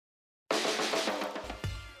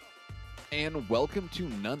and welcome to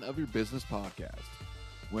None of Your Business podcast,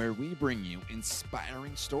 where we bring you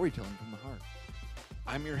inspiring storytelling from the heart.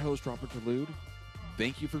 I'm your host, Robert Delude.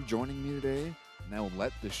 Thank you for joining me today. Now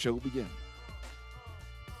let the show begin.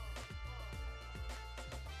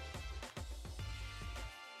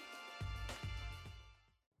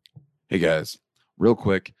 Hey guys, real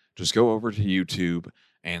quick, just go over to YouTube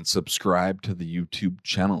and subscribe to the YouTube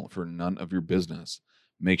channel for None of Your Business.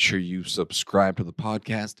 Make sure you subscribe to the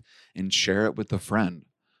podcast and share it with a friend.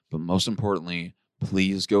 But most importantly,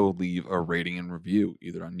 please go leave a rating and review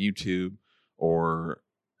either on YouTube or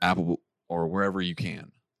Apple or wherever you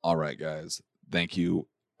can. All right, guys. Thank you.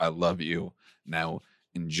 I love you. Now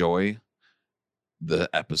enjoy the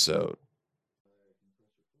episode.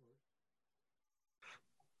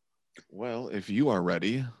 Well, if you are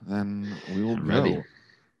ready, then we will I'm go. ready.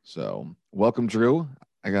 So, welcome, Drew.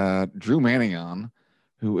 I got Drew Manning on,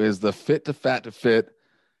 who is the fit to fat to fit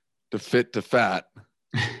to fit to fat.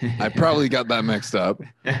 I probably got that mixed up.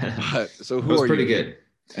 But so who are pretty you? good.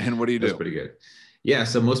 And what do you That's do? pretty good. Yeah.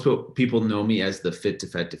 So most people know me as the fit to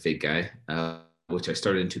fat to fit guy, which I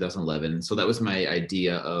started in 2011. So that was my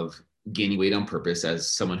idea of gaining weight on purpose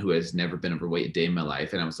as someone who has never been overweight a day in my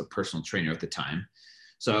life. And I was a personal trainer at the time.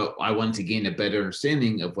 So I wanted to gain a better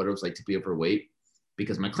understanding of what it was like to be overweight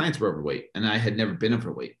because my clients were overweight and I had never been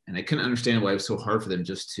overweight. And I couldn't understand why it was so hard for them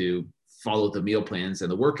just to follow the meal plans and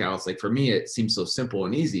the workouts. Like for me, it seemed so simple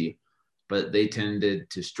and easy, but they tended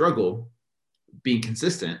to struggle being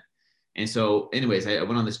consistent. And so anyways, I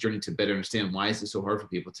went on this journey to better understand why is it so hard for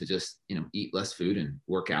people to just, eat less food and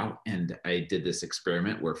work out. And I did this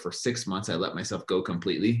experiment where for 6 months, I let myself go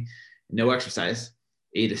completely, no exercise,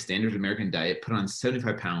 ate a standard American diet, put on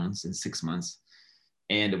 75 pounds in 6 months,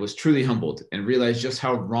 and was truly humbled and realized just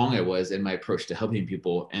how wrong I was in my approach to helping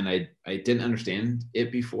people. And I didn't understand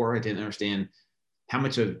it before. I didn't understand how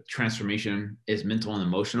much of transformation is mental and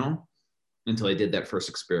emotional until I did that first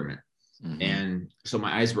experiment. Mhm. And so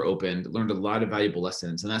my eyes were opened, learned a lot of valuable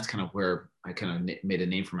lessons. And that's kind of where I kind of made a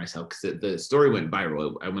name for myself because the story went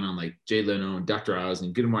viral. I went on like Jay Leno and Dr. Oz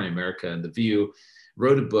and Good Morning America and The View,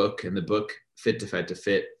 wrote a book, and the book Fit to Fat to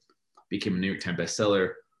Fit became a New York Times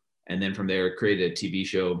bestseller. And then from there, created a TV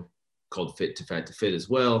show called Fit to Fat to Fit as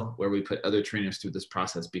well, where we put other trainers through this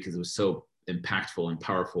process because it was so impactful and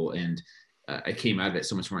powerful. And I came out of it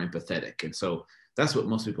so much more empathetic. And so that's what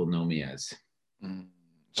most people know me as.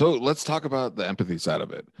 So let's talk about the empathy side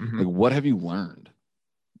of it. Mm-hmm. Like, what have you learned?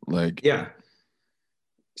 Yeah.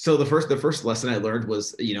 So the first lesson I learned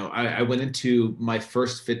was, I went into my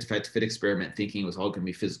first fit to fat to fit experiment thinking it was all going to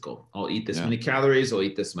be physical. I'll eat this many calories, I'll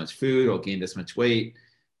eat this much food, I'll gain this much weight,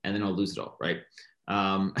 and then I'll lose it all, right?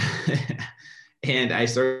 And I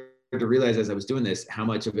started to realize as I was doing this how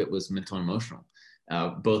much of it was mental and emotional,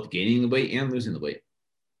 both gaining the weight and losing the weight.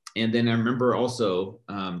 And then I remember also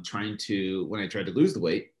when I tried to lose the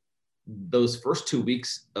weight, those first 2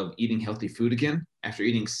 weeks of eating healthy food again, after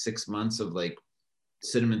eating 6 months of like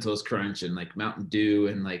Cinnamon Toast Crunch and like Mountain Dew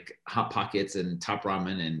and like Hot Pockets and Top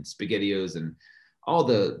Ramen and SpaghettiOs and all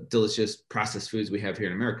the delicious processed foods we have here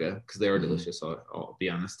in America, because they are delicious, I'll be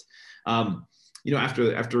honest.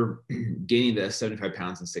 After gaining the 75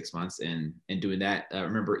 pounds in 6 months and doing that, I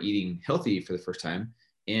remember eating healthy for the first time,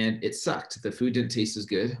 and it sucked. The food didn't taste as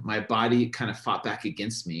good. My body kind of fought back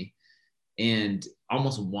against me and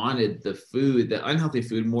almost wanted the unhealthy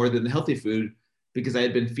food more than the healthy food, because I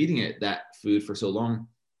had been feeding it that food for so long.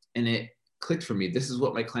 And it clicked for me. This is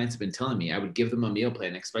what my clients have been telling me. I would give them a meal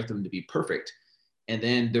plan, expect them to be perfect. And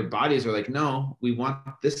then their bodies are like, no, we want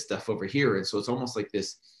this stuff over here. And so it's almost like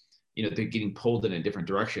this, they're getting pulled in a different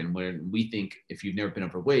direction, when we think if you've never been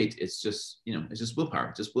overweight, it's just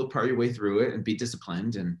willpower. Just willpower your way through it and be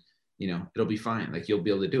disciplined, and, it'll be fine. Like, you'll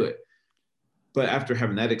be able to do it. But after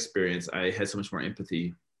having that experience, I had so much more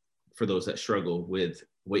empathy for those that struggle with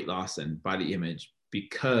weight loss and body image,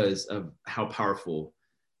 because of how powerful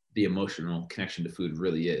the emotional connection to food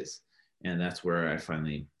really is. And that's where I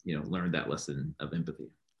finally, learned that lesson of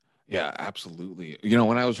empathy. Yeah, absolutely.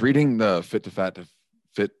 When I was reading the fit to fat to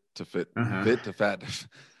fit to fit fit to fat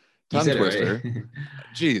tongue twister, right?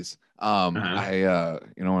 geez. I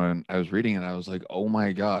when I was reading it, I was like, oh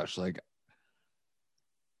my gosh, like,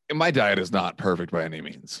 my diet is not perfect by any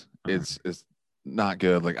means. It's not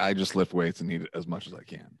good. Like, I just lift weights and eat as much as I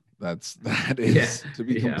can. That is to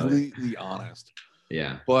be completely honest.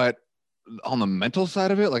 Yeah. But on the mental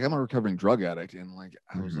side of it, like, I'm a recovering drug addict, and like,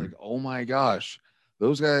 I was like, oh my gosh,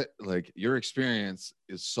 those guys, like, your experience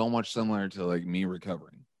is so much similar to like me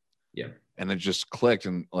recovering. Yeah. And it just clicked.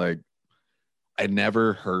 And like, I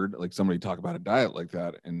never heard like somebody talk about a diet like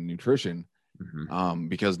that in nutrition.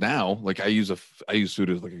 Because now, like, I use food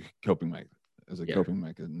as like a Yeah. coping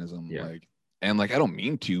mechanism, Yeah. like, and like I don't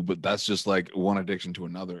mean to, but that's just like one addiction to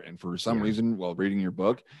another. And for some Yeah. reason, while reading your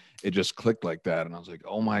book, it just clicked like that, and I was like,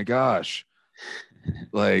 oh my gosh,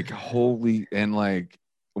 like holy. And like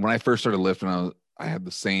when I first started lifting, I had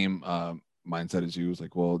the same mindset as you. It was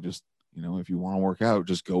like, well, just, if you want to work out,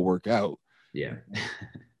 just go work out. Yeah.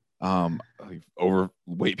 Like,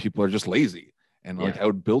 overweight people are just lazy, and like Yeah. I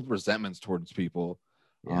would build resentments towards people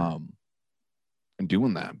Yeah. and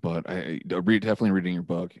doing that. But definitely reading your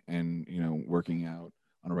book and working out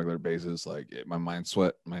on a regular basis, like my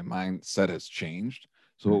mindset has changed.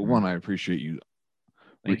 So one, I appreciate you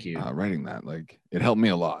Thank you. writing that. Like, it helped me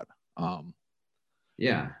a lot.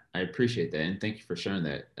 Yeah, I appreciate that. And thank you for sharing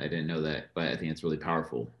that. I didn't know that, but I think it's really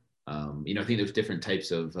powerful. I think there's different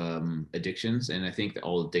types of addictions, and I think that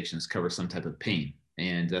all addictions cover some type of pain.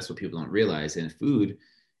 And that's what people don't realize. And food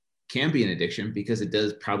can be an addiction because it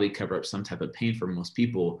does probably cover up some type of pain for most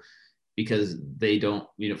people, because they don't,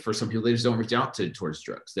 for some people, they just don't reach out towards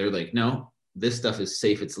drugs. They're like, no, this stuff is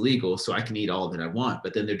safe, it's legal, so I can eat all that I want.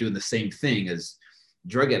 But then they're doing the same thing as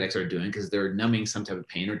drug addicts are doing, because they're numbing some type of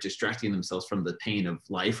pain or distracting themselves from the pain of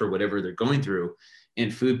life or whatever they're going through.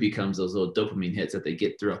 And food becomes those little dopamine hits that they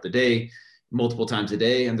get throughout the day, multiple times a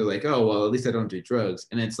day. And they're like, oh, well, at least I don't do drugs.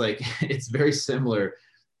 And it's like, it's very similar.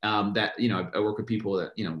 That, I work with people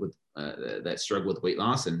that, that struggle with weight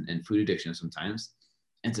loss and food addiction sometimes.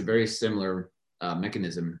 And it's a very similar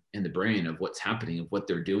mechanism in the brain of what's happening, of what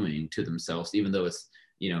they're doing to themselves, even though it's,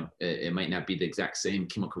 it might not be the exact same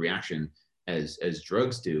chemical reaction as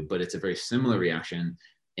drugs do, but it's a very similar reaction,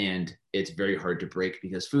 and it's very hard to break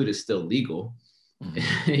because food is still legal,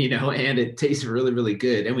 and it tastes really, really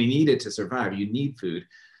good, and we need it to survive. You need food.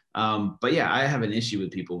 But yeah, I have an issue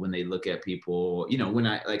with people when they look at people, when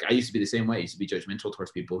I used to be the same way. I used to be judgmental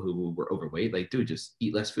towards people who were overweight. Like, dude, just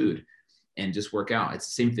eat less food and just work out. It's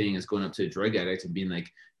the same thing as going up to a drug addict and being like,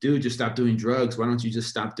 dude, just stop doing drugs. Why don't you just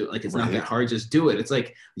stop doing, like, it's not that hard, just do it. It's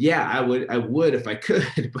like, yeah, I would if I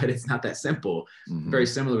could, but it's not that simple. Very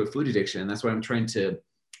similar with food addiction. And that's why I'm trying to,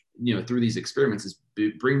 through these experiments, is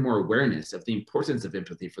bring more awareness of the importance of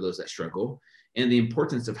empathy for those that struggle, and the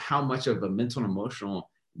importance of how much of a mental and emotional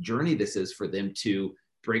journey this is for them to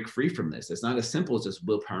break free from this. It's not as simple as just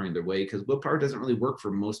willpowering their way, because willpower doesn't really work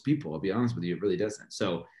for most people. I'll be honest with you, it really doesn't.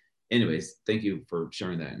 So anyways, thank you for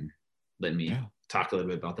sharing that and letting me talk a little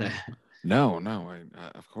bit about that. No,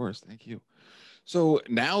 of course. Thank you. So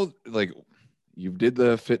now, like, you did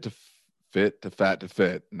the fit to fat to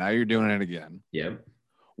fit. Now you're doing it again. Yeah.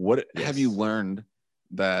 What have you learned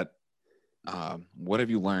what have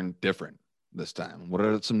you learned different this time? What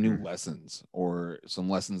are some new lessons, or some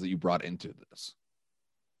lessons that you brought into this?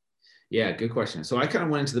 Yeah, good question. So I kind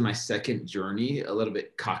of went into my second journey a little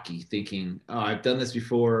bit cocky, thinking, oh, I've done this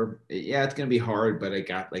before. Yeah, it's going to be hard, but I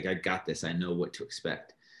got this. I know what to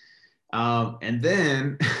expect. And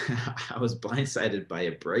then I was blindsided by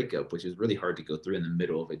a breakup, which is really hard to go through in the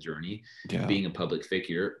middle of a journey. Yeah. Being a public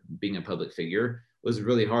figure was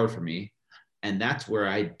really hard for me. And that's where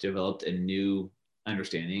I developed a new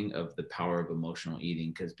understanding of the power of emotional eating.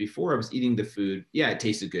 Because before, I was eating the food. Yeah, it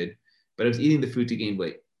tasted good, but I was eating the food to gain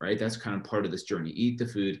weight, right? That's kind of part of this journey. Eat the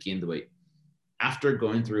food, gain the weight. After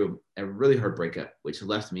going through a really hard breakup, which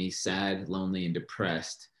left me sad, lonely, and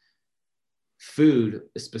depressed, food,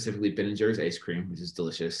 specifically Ben & Jerry's ice cream, which is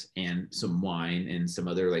delicious, and some wine and some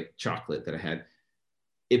other like chocolate that I had,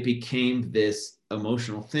 it became this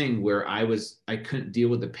emotional thing where I couldn't deal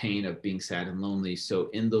with the pain of being sad and lonely. So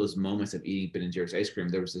in those moments of eating Ben & Jerry's ice cream,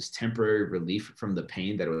 there was this temporary relief from the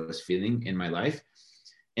pain that I was feeling in my life.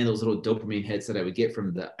 And those little dopamine hits that I would get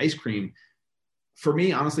from the ice cream, for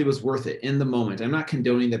me, honestly, was worth it in the moment. I'm not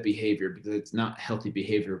condoning that behavior because it's not healthy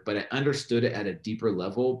behavior, but I understood it at a deeper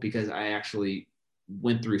level because I actually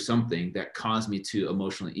went through something that caused me to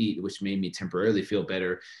emotionally eat, which made me temporarily feel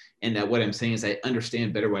better. And that what I'm saying is I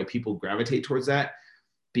understand better why people gravitate towards that,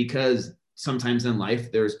 because sometimes in life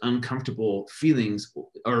there's uncomfortable feelings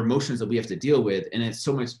or emotions that we have to deal with. And it's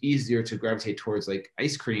so much easier to gravitate towards like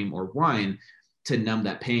ice cream or wine to numb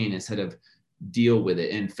that pain instead of deal with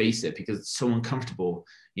it and face it, because it's so uncomfortable.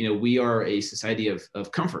 We are a society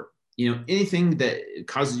of comfort. Anything that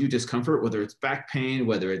causes you discomfort, whether it's back pain,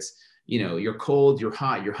 whether it's, you're cold, you're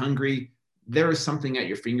hot, you're hungry, there is something at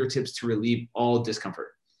your fingertips to relieve all discomfort.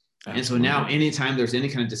 Absolutely. And so now anytime there's any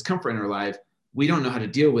kind of discomfort in our life, we don't know how to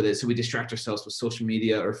deal with it. So we distract ourselves with social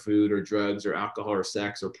media or food or drugs or alcohol or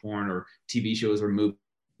sex or porn or TV shows or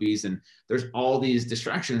movies. And there's all these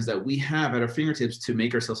distractions that we have at our fingertips to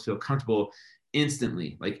make ourselves feel comfortable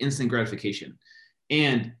instantly, like instant gratification.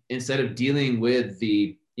 And instead of dealing with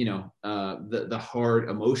the the hard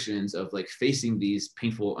emotions of like facing these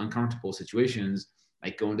painful, uncomfortable situations,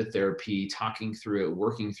 like going to therapy, talking through it,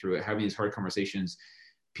 working through it, having these hard conversations.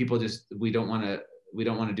 People just, we don't want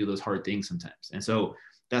to do those hard things sometimes. And so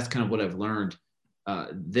that's kind of what I've learned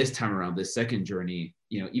this time around, this second journey,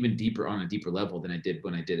 even deeper, on a deeper level than I did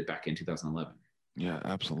when I did it back in 2011. Yeah,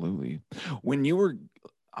 absolutely. When you were,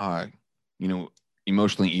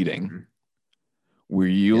 emotionally eating, Mm-hmm. were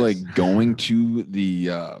you Yes. like going to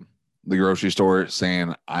the grocery store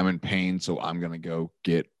saying, I'm in pain, so I'm going to go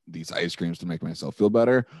get these ice creams to make myself feel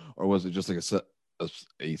better? Or was it just like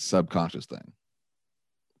a subconscious thing?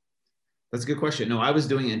 That's a good question. No, I was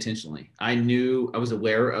doing it intentionally. I was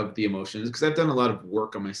aware of the emotions because I've done a lot of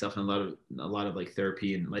work on myself and a lot of like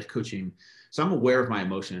therapy and life coaching. So I'm aware of my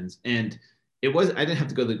emotions. And I didn't have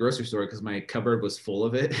to go to the grocery store because my cupboard was full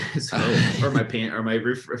of it. Or my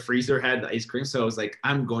freezer had the ice cream. So I was like,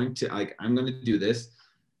 I'm going to do this.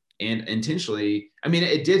 And intentionally, I mean,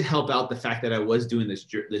 it did help out the fact that I was doing this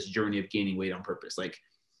journey of gaining weight on purpose. Like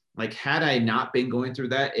had I not been going through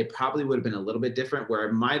that, it probably would have been a little bit different, where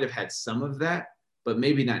I might have had some of that, but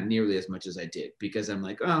maybe not nearly as much as I did, because I'm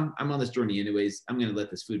like, oh, I'm on this journey anyways. I'm going to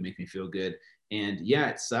let this food make me feel good. And yeah,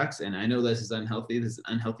 it sucks. And I know this is unhealthy. This is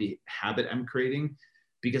an unhealthy habit I'm creating,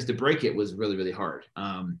 because to break it was really, really hard.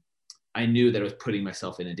 I knew that I was putting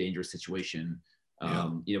myself in a dangerous situation.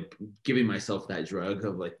 Giving myself that drug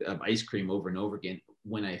of ice cream over and over again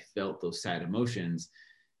when I felt those sad emotions.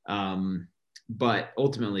 But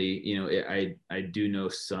ultimately, I do know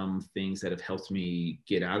some things that have helped me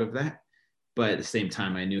get out of that. But at the same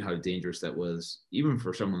time, I knew how dangerous that was, even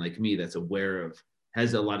for someone like me that's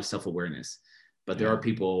has a lot of self-awareness. But there are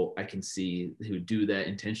people I can see who do that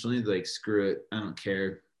intentionally. They're like, screw it, I don't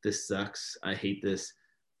care. This sucks. I hate this.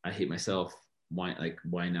 I hate myself. Why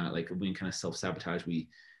not? Like, we kind of self-sabotage. We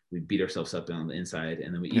beat ourselves up on the inside,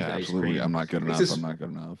 and then we eat the ice cream. I'm not good enough. I'm not good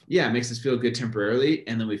enough. Yeah, it makes us feel good temporarily,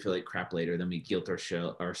 and then we feel like crap later. Then we guilt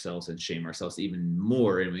ourselves and shame ourselves even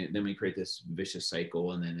more, and then we create this vicious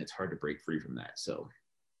cycle, and then it's hard to break free from that. So,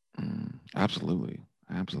 absolutely,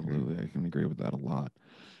 I can agree with that a lot.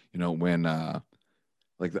 When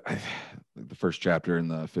like the first chapter in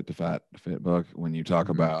the Fit to Fit book, when you talk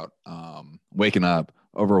about waking up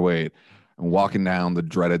overweight and walking down the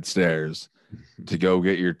dreaded stairs to go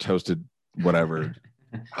get your toasted whatever,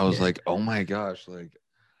 I was like, oh my gosh, like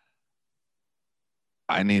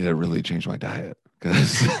I need to really change my diet,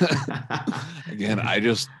 because again, I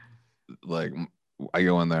just like, I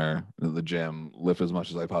go in there to the gym, lift as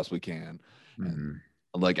much as I possibly can. And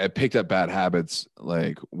like, I picked up bad habits.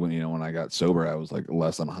 Like when I got sober, I was like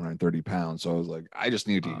less than 130 pounds. So I was like, I just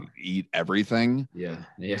need to eat everything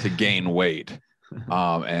to gain weight.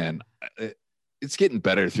 And it's getting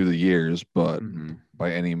better through the years, but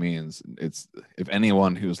by any means, if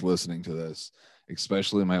anyone who's listening to this,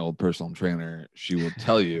 especially my old personal trainer, she will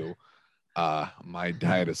tell you, my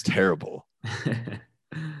diet is terrible.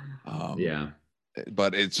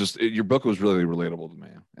 But it's just, your book was really relatable to me,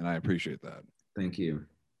 and I appreciate that. Thank you.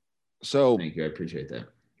 So thank you. I appreciate that.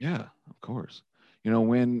 Yeah, of course.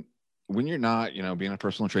 When you're not, being a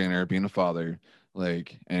personal trainer, being a father,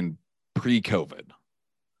 like, and pre-COVID.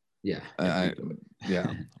 Yeah.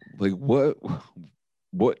 Yeah. Like,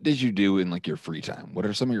 what did you do in like your free time? What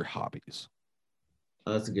are some of your hobbies?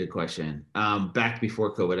 Oh, that's a good question. Back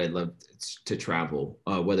before COVID, I loved to travel,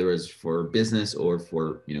 whether it was for business or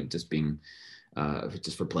for, just being,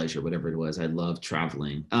 just for pleasure, whatever it was. I love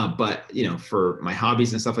traveling. But, for my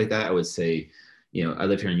hobbies and stuff like that, I would say, I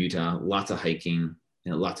live here in Utah, lots of hiking,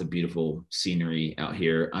 lots of beautiful scenery out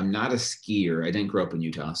here. I'm not a skier. I didn't grow up in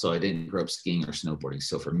Utah, so I didn't grow up skiing or snowboarding.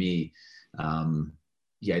 So for me, I'm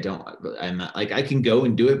not like, I can go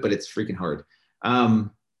and do it, but it's freaking hard.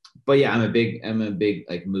 But yeah, I'm a big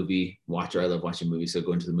like movie watcher. I love watching movies. So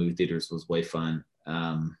going to the movie theaters was way fun.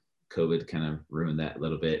 COVID kind of ruined that a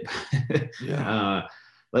little bit. Yeah.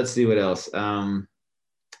 Let's see what else.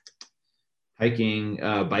 Hiking,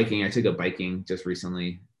 biking. I took up biking just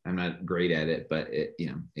recently. I'm not great at it, but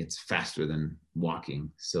it's faster than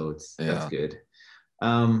walking. So that's good.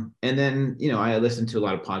 And then, I listen to a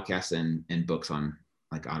lot of podcasts and books on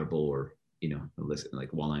like Audible, or, listen like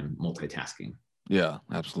while I'm multitasking. Yeah,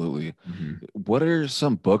 absolutely. What are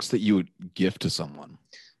some books that you would gift to someone?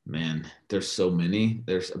 Man, there's so many.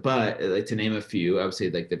 But like, to name a few, I would say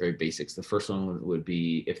like the very basics. The first one would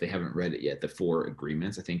be, if they haven't read it yet, The 4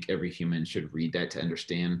 Agreements. I think every human should read that to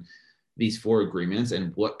understand these 4 agreements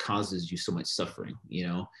and what causes you so much suffering.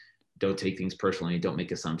 Don't take things personally. Don't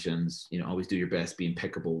make assumptions. Always do your best. Be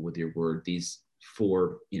impeccable with your word. These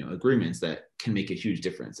four, agreements that can make a huge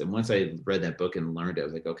difference. And once I read that book and learned it, I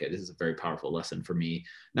was like, okay, this is a very powerful lesson for me,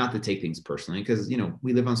 not to take things personally, because,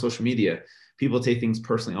 we live on social media. People take things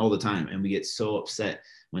personally all the time. And we get so upset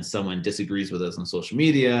when someone disagrees with us on social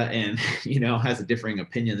media and, has a differing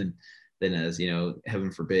opinion than us,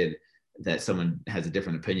 heaven forbid that someone has a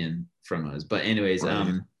different opinion from us. But anyways,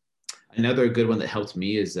 Right. another good one that helped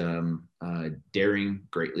me is Daring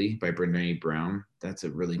Greatly by Brene Brown. That's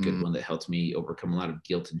a really good one that helped me overcome a lot of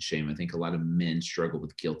guilt and shame. I think a lot of men struggle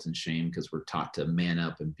with guilt and shame because we're taught to man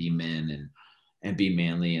up and be men and be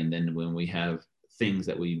manly. And then when we have things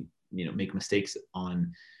that we, make mistakes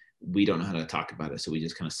on, we don't know how to talk about it. So we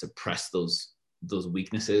just kind of suppress those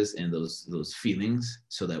weaknesses and those feelings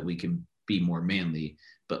so that we can be more manly,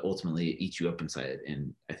 but ultimately it eats you up inside.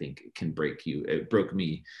 And I think it can break you. It broke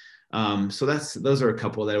me. So those are a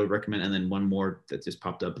couple that I would recommend. And then one more that just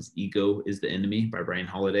popped up is Ego is the Enemy by Ryan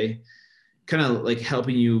Holiday. Kind of like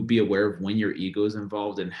helping you be aware of when your ego is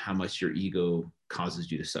involved and how much your ego causes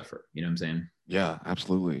you to suffer. You know what I'm saying? Yeah,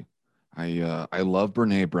 absolutely. I love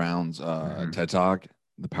Brene Brown's TED Talk,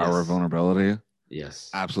 The Power of Yes. Vulnerability.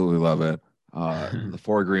 Yes. Absolutely love it. The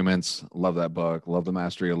Four Agreements, love that book. Love The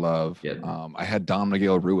Mastery of Love. Yeah. I had Don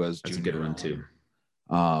Miguel Ruiz That's a Jr. good one too.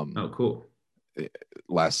 Oh, cool.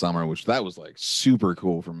 Last summer, which that was like super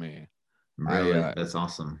cool for me. Really? That's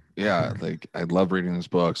awesome. Yeah, like I love reading his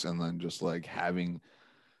books and then just like having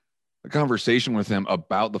a conversation with him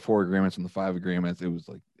about the Four Agreements and the Five Agreements. It was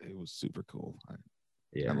super cool.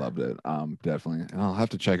 I loved it. Definitely. And I'll have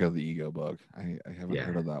to check out the Ego book. I haven't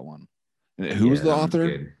heard of that one. And who's the author?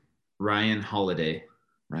 Good. Ryan Holiday.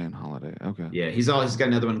 Ryan Holiday. Okay. Yeah, he's got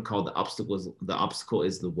another one called The Obstacle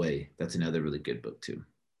is the Way. That's another really good book too.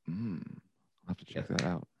 I'll have to check that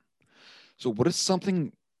out. So what is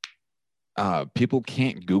something people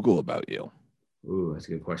can't Google about you? Ooh, that's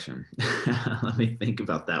a good question. Let me think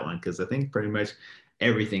about that one because I think pretty much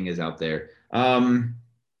everything is out there.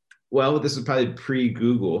 Well, this is probably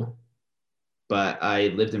pre-Google, but I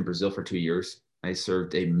lived in Brazil for 2 years. I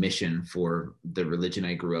served a mission for the religion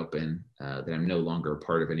I grew up in that I'm no longer a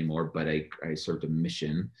part of anymore, but I served a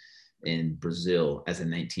mission in Brazil as a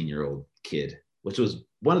 19-year-old kid, which was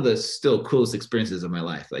one of the still coolest experiences of my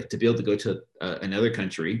life. Like to be able to go to another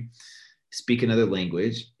country, speak another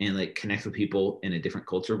language, and like connect with people in a different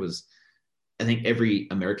culture was, I think every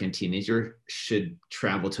American teenager should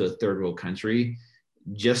travel to a third world country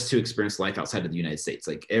just to experience life outside of the United States.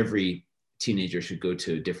 Like every teenager should go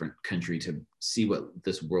to a different country to see what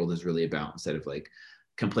this world is really about instead of like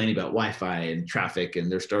complaining about Wi-Fi and traffic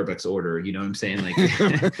and their Starbucks order. You know what I'm saying? Like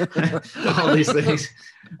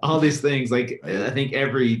all these things. Like I think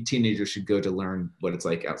every teenager should go to learn what it's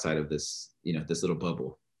like outside of this, this little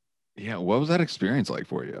bubble. Yeah. What was that experience like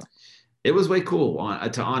for you? It was way cool.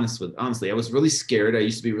 Honestly, I was really scared. I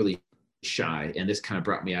used to be really shy, and this kind of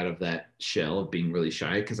brought me out of that shell of being really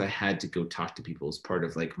shy because I had to go talk to people as part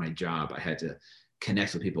of like my job. I had to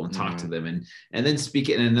connect with people and talk to them and then speak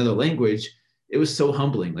it in another language. It was so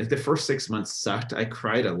humbling. Like the first 6 months sucked. I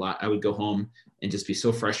cried a lot. I would go home and just be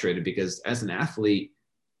so frustrated because as an athlete,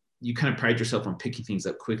 you kind of pride yourself on picking things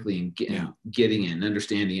up quickly and getting it and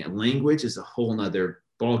understanding it. Language is a whole nother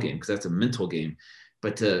ball game because that's a mental game.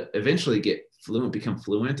 But to eventually become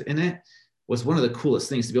fluent in it was one of the coolest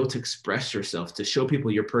things. To be able to express yourself, to show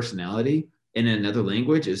people your personality in another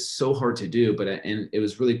language is so hard to do. And it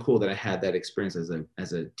was really cool that I had that experience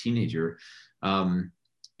as a teenager.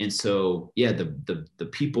 And so, yeah, the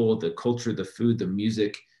people, the culture, the food, the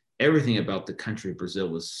music, everything about the country of Brazil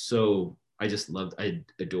was so, I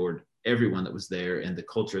adored everyone that was there, and the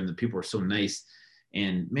culture and the people were so nice.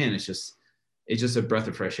 And man, it's just a breath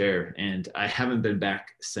of fresh air. And I haven't been back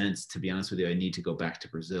since, to be honest with you. I need to go back to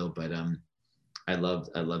Brazil, but I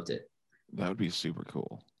loved it. That would be super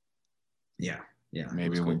cool. Yeah.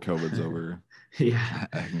 Maybe when COVID's over, yeah,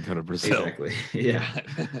 I can go to Brazil. Exactly. Yeah.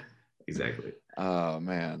 Exactly. Oh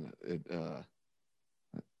man.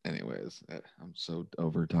 Anyways, I'm so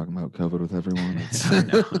over talking about COVID with everyone.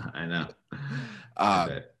 I know.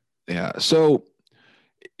 Yeah. So,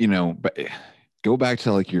 but go back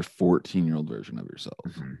to like your 14-year-old version of yourself.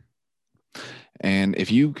 Mm-hmm. And if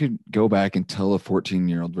you could go back and tell a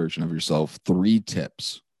 14-year-old version of yourself 3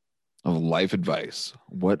 tips of life advice,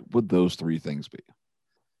 what would those 3 things be?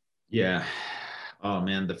 Yeah. Oh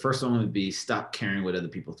man, the first one would be stop caring what other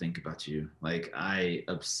people think about you. Like I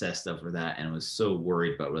obsessed over that and was so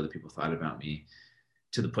worried about what other people thought about me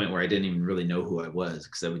to the point where I didn't even really know who I was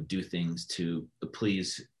because I would do things to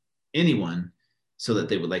please anyone so that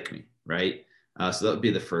they would like me, right? So that would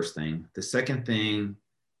be the first thing. The second thing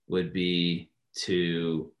would be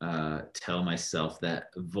to tell myself that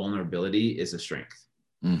vulnerability is a strength.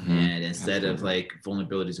 Mm-hmm. And instead of like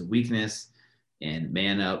vulnerability is a weakness and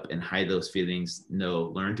man up and hide those feelings, no,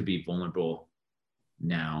 learn to be vulnerable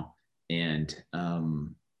now, and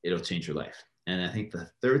it'll change your life. And I think the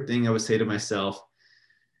third thing I would say to myself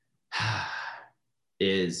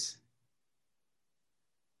is,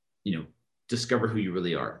 discover who you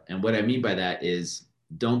really are. And what I mean by that is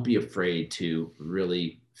don't be afraid to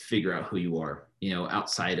really figure out who you are,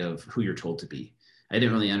 outside of who you're told to be. I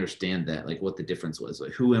didn't really understand that, like what the difference was,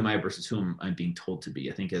 like who am I versus who am I being told to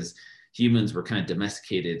be. I think as humans, we're kind of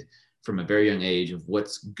domesticated from a very young age of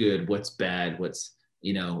what's good, what's bad, what's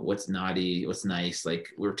naughty, what's nice. Like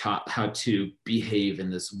we're taught how to behave in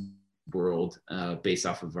this world based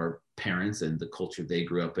off of our parents and the culture they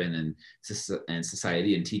grew up in, and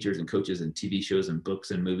society and teachers and coaches and TV shows and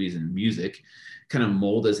books and movies and music kind of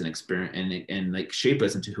mold us and experience and like shape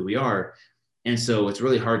us into who we are. And so it's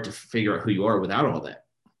really hard to figure out who you are without all that.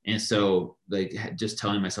 And so like just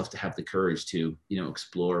telling myself to have the courage to,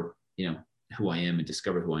 explore, who I am and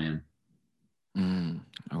discover who I am.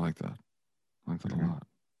 I like that. I like that a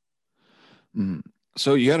lot.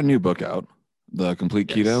 So you got a new book out, The Complete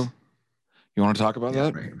Keto. You want to talk about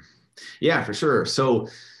that? Right. Yeah, for sure. So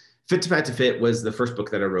Fit to Fat to Fit was the first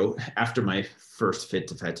book that I wrote after my first Fit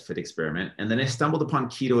to Fat to Fit experiment. And then I stumbled upon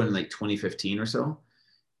keto in like 2015 or so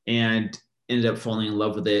and ended up falling in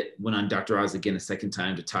love with it. Went on Dr. Oz again a second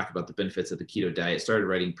time to talk about the benefits of the keto diet. Started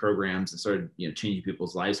writing programs and started, changing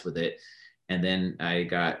people's lives with it. And then I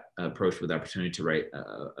got approached with the opportunity to write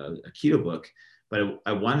a keto book. But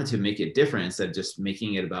I wanted to make it different instead of just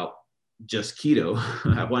making it about just keto.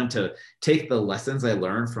 I wanted to take the lessons I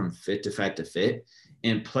learned from Fit to Fat to Fit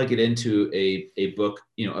and plug it into a book,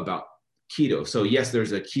 about keto. So yes,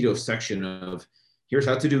 there's a keto section of here's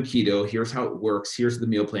how to do keto, here's how it works, here's the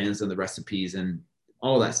meal plans and the recipes and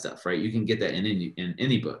all that stuff, right? You can get that in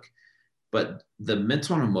any book. But the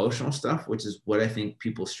mental and emotional stuff, which is what I think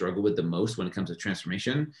people struggle with the most when it comes to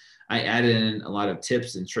transformation, I added in a lot of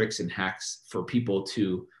tips and tricks and hacks for people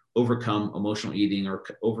to overcome emotional eating or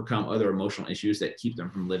overcome other emotional issues that keep them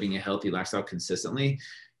from living a healthy lifestyle consistently,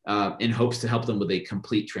 in hopes to help them with a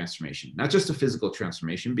complete transformation, not just a physical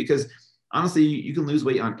transformation, because honestly, you can lose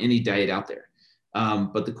weight on any diet out there.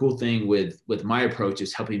 But the cool thing with my approach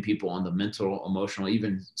is helping people on the mental, emotional,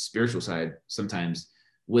 even spiritual side sometimes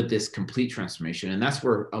with this complete transformation. And that's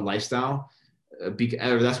where a lifestyle,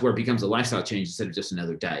 that's where it becomes a lifestyle change instead of just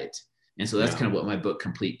another diet. And so that's kind of what my book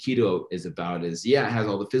Complete Keto is about is, it has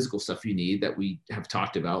all the physical stuff you need that we have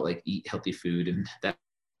talked about, like eat healthy food and that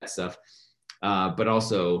stuff. But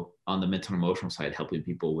also on the mental and emotional side, helping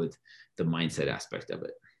people with the mindset aspect of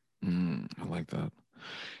it. I like that.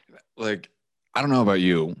 Like, I don't know about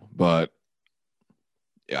you, but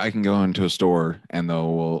I can go into a store and there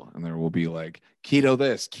will be like keto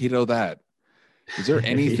this, keto that. Is there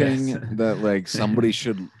anything that like somebody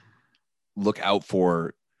should look out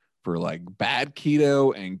for like bad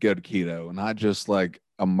keto and good keto, not just like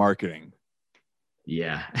a marketing?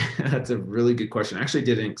 Yeah, that's a really good question. I actually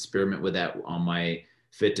did an experiment with that on my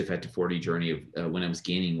Fit to Fat to 40 journey of when I was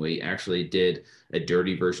gaining weight. I actually did a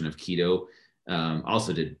dirty version of keto.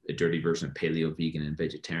 Also did a dirty version of paleo, vegan, and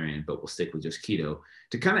vegetarian, but we'll stick with just keto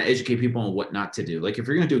to kind of educate people on what not to do. Like if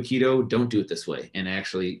you're going to do keto, don't do it this way. And I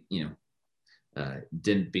actually,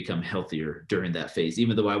 didn't become healthier during that phase,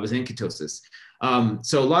 even though I was in ketosis.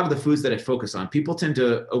 So a lot of the foods that I focus on, people tend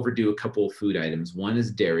to overdo a couple of food items. One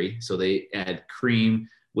is dairy. So they add cream,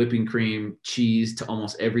 whipping cream, cheese to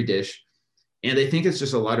almost every dish. And they think it's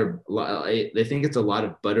just they think it's a lot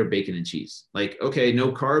of butter, bacon, and cheese. Like, okay,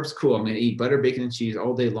 no carbs, cool. I'm going to eat butter, bacon, and cheese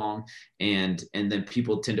all day long. And then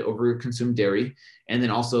people tend to over consume dairy. And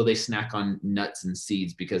then also they snack on nuts and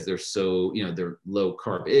seeds because they're so, they're low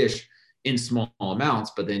carb-ish in small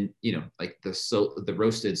amounts. But then, like the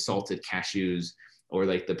roasted salted cashews or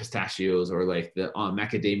like the pistachios or like the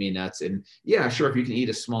macadamia nuts. And yeah, sure, if you can eat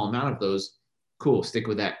a small amount of those, cool, stick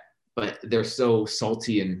with that. But they're so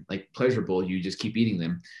salty and like pleasurable, you just keep eating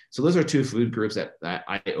them. So those are two food groups that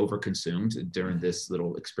I overconsumed during this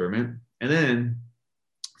little experiment. And then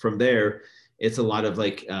from there, it's a lot of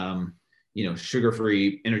like,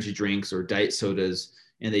 sugar-free energy drinks or diet sodas,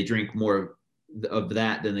 and they drink more of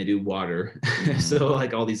that than they do water. So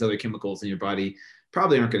like all these other chemicals in your body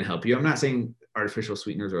probably aren't going to help you. I'm not saying artificial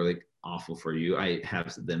sweeteners are like awful for you. I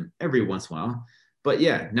have them every once in a while. But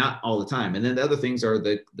yeah, not all the time. And then the other things are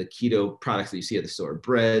the keto products that you see at the store: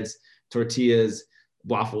 breads, tortillas,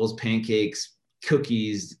 waffles, pancakes,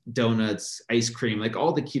 cookies, donuts, ice cream, like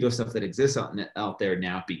all the keto stuff that exists out there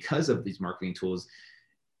now because of these marketing tools.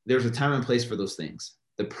 There's a time and place for those things.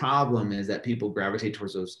 The problem is that people gravitate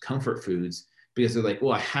towards those comfort foods because they're like,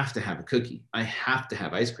 well, I have to have a cookie. I have to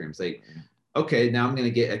have ice cream. It's like, okay, now I'm going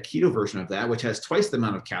to get a keto version of that, which has twice the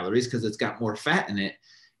amount of calories because it's got more fat in it.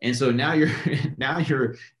 And so now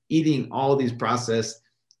you're eating all these processed,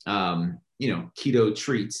 keto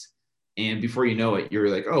treats. And before you know it, you're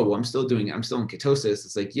like, oh, well, I'm still in ketosis.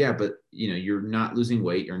 It's like, yeah, but you're not losing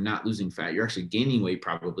weight. You're not losing fat. You're actually gaining weight.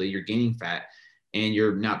 Probably you're gaining fat and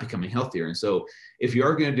you're not becoming healthier. And so if you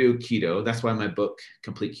are going to do keto, that's why my book,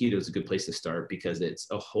 Complete Keto, is a good place to start, because it's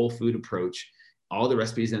a whole food approach. All the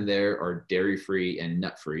recipes in there are dairy-free and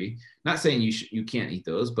nut-free. Not saying you can't eat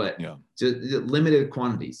those, but just limited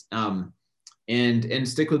quantities. And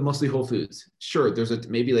stick with mostly whole foods. Sure, there's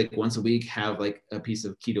maybe like once a week have like a piece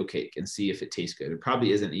of keto cake and see if it tastes good. It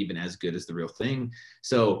probably isn't even as good as the real thing.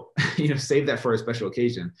 So, save that for a special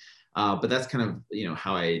occasion. But that's kind of,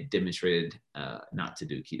 how I demonstrated not to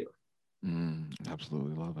do keto.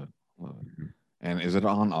 Absolutely. Love it. Mm-hmm. And is it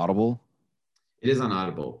on Audible? It is on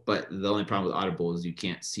Audible, but the only problem with Audible is you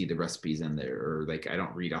can't see the recipes in there, or like I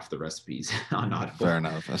don't read off the recipes on Audible. Fair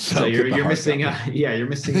enough. So you're missing out. Yeah, you're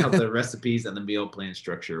missing out the recipes and the meal plan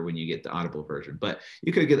structure when you get the Audible version. But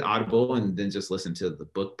you could get Audible and then just listen to the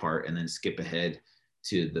book part and then skip ahead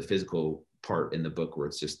to the physical part in the book where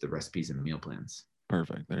it's just the recipes and the meal plans.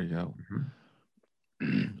 Perfect. There you go.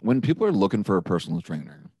 Mm-hmm. When people are looking for a personal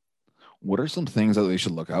trainer, what are some things that they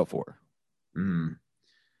should look out for?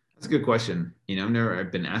 That's a good question.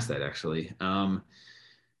 I've been asked that actually.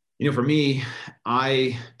 For me,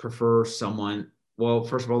 I prefer someone. Well,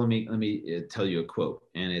 first of all, let me tell you a quote,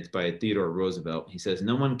 and it's by Theodore Roosevelt. He says,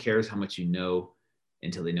 "No one cares how much you know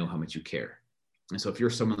until they know how much you care." And so, if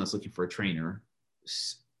you're someone that's looking for a trainer,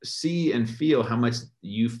 see and feel how much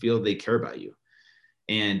you feel they care about you,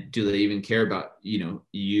 and do they even care about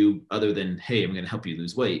you other than, hey, I'm going to help you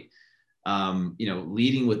lose weight.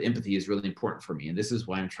 Leading with empathy is really important for me. And this is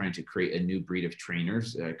why I'm trying to create a new breed of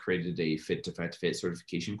trainers. I created a Fit to Fat to Fit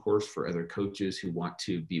certification course for other coaches who want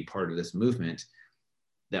to be part of this movement,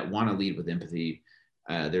 that want to lead with empathy.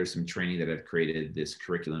 There's some training that I've created, this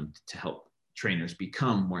curriculum to help trainers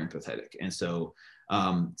become more empathetic. And so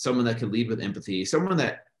someone that can lead with empathy, someone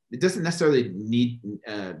that it doesn't necessarily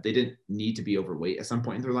they didn't need to be overweight at some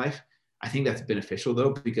point in their life. I think that's beneficial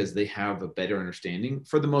though, because they have a better understanding,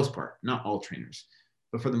 for the most part, not all trainers,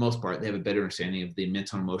 but for the most part, they have a better understanding of the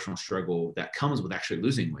mental and emotional struggle that comes with actually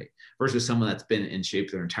losing weight, versus someone that's been in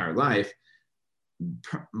shape their entire life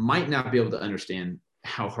might not be able to understand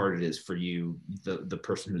how hard it is for you, the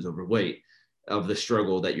person who's overweight, of the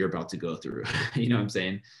struggle that you're about to go through. You know what I'm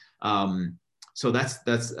saying? So that's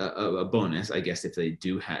a bonus, I guess, if they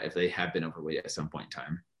have been overweight at some point in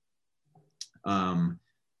time.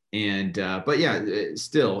 But yeah,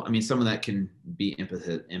 still, I mean, some of that can be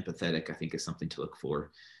empathetic, I think, is something to look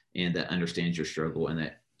for, and that understands your struggle and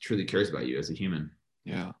that truly cares about you as a human.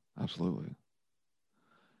 Yeah, absolutely.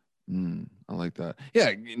 I like that.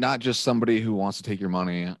 Yeah. Not just somebody who wants to take your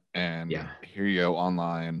money and here you go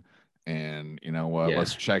online and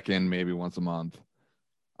let's check in maybe once a month.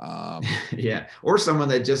 Or someone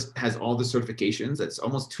that just has all the certifications, that's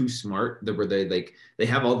almost too smart, where they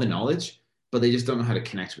have all the knowledge, but they just don't know how to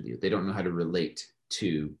connect with you. They don't know how to relate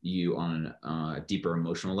to you on a deeper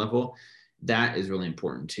emotional level. That is really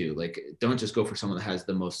important too. Like, don't just go for someone that has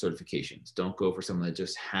the most certifications. Don't go for someone that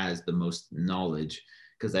just has the most knowledge,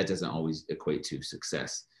 because that doesn't always equate to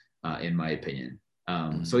success, in my opinion.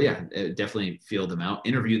 So yeah, definitely feel them out.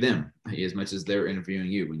 Interview them as much as they're interviewing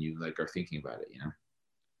you when you are thinking about it.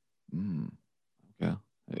 Okay.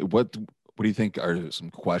 What do you think are some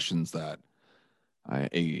questions that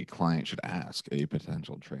a client should ask a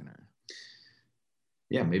potential trainer?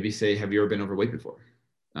 Yeah, maybe say, have you ever been overweight before?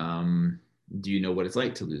 Do you know what it's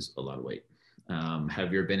like to lose a lot of weight?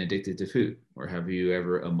 Have you ever been addicted to food, or have you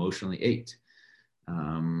ever emotionally ate?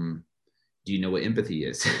 Do you know what empathy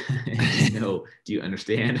is? Do you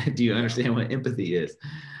understand what empathy is?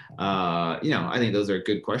 I think those are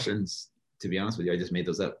good questions. To be honest with you, I just made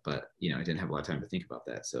those up, but I didn't have a lot of time to think about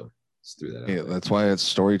that, so just threw that out. Yeah, that's why it's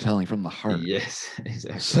storytelling from the heart. Yes,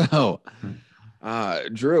 exactly. So,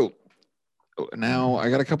 Drew, now I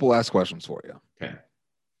got a couple last questions for you. Okay.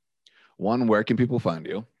 One, where can people find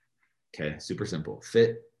you? Okay, super simple.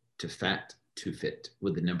 Fit to Fat to Fit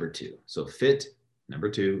with the number 2. So fit, number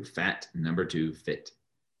 2, fat, number 2,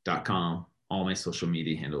 fit.com. All my social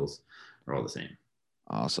media handles are all the same.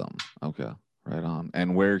 Awesome. Okay. Right on.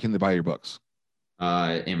 And where can they buy your books?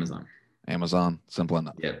 Amazon. Simple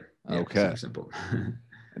enough. Yep. Okay. Super simple.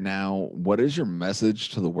 Now, what is your message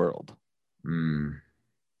to the world?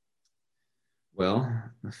 Well,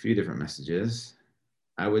 a few different messages.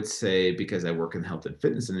 I would say, because I work in the health and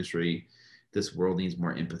fitness industry, this world needs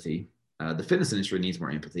more empathy. The fitness industry needs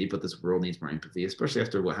more empathy, but this world needs more empathy, especially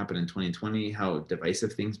after what happened in 2020, how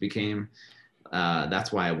divisive things became.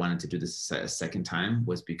 That's why I wanted to do this a second time,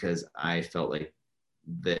 was because I felt like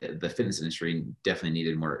the fitness industry definitely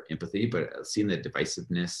needed more empathy, but seeing the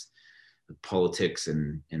divisiveness, the politics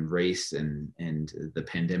and race and the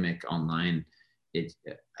pandemic online, it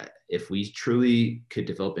if we truly could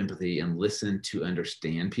develop empathy and listen to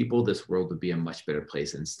understand people, this world would be a much better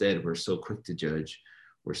place. Instead, we're so quick to judge,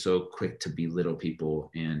 we're so quick to belittle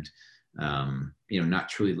people, and not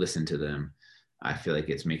truly listen to them. I feel like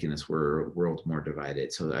it's making this world more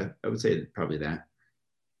divided. So I would say probably that.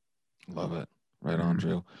 Love it. Right on,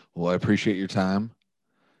 Drew. Well, I appreciate your time.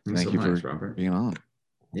 Thanks Thank so you for much, Robert. being on.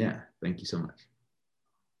 Yeah, thank you so much.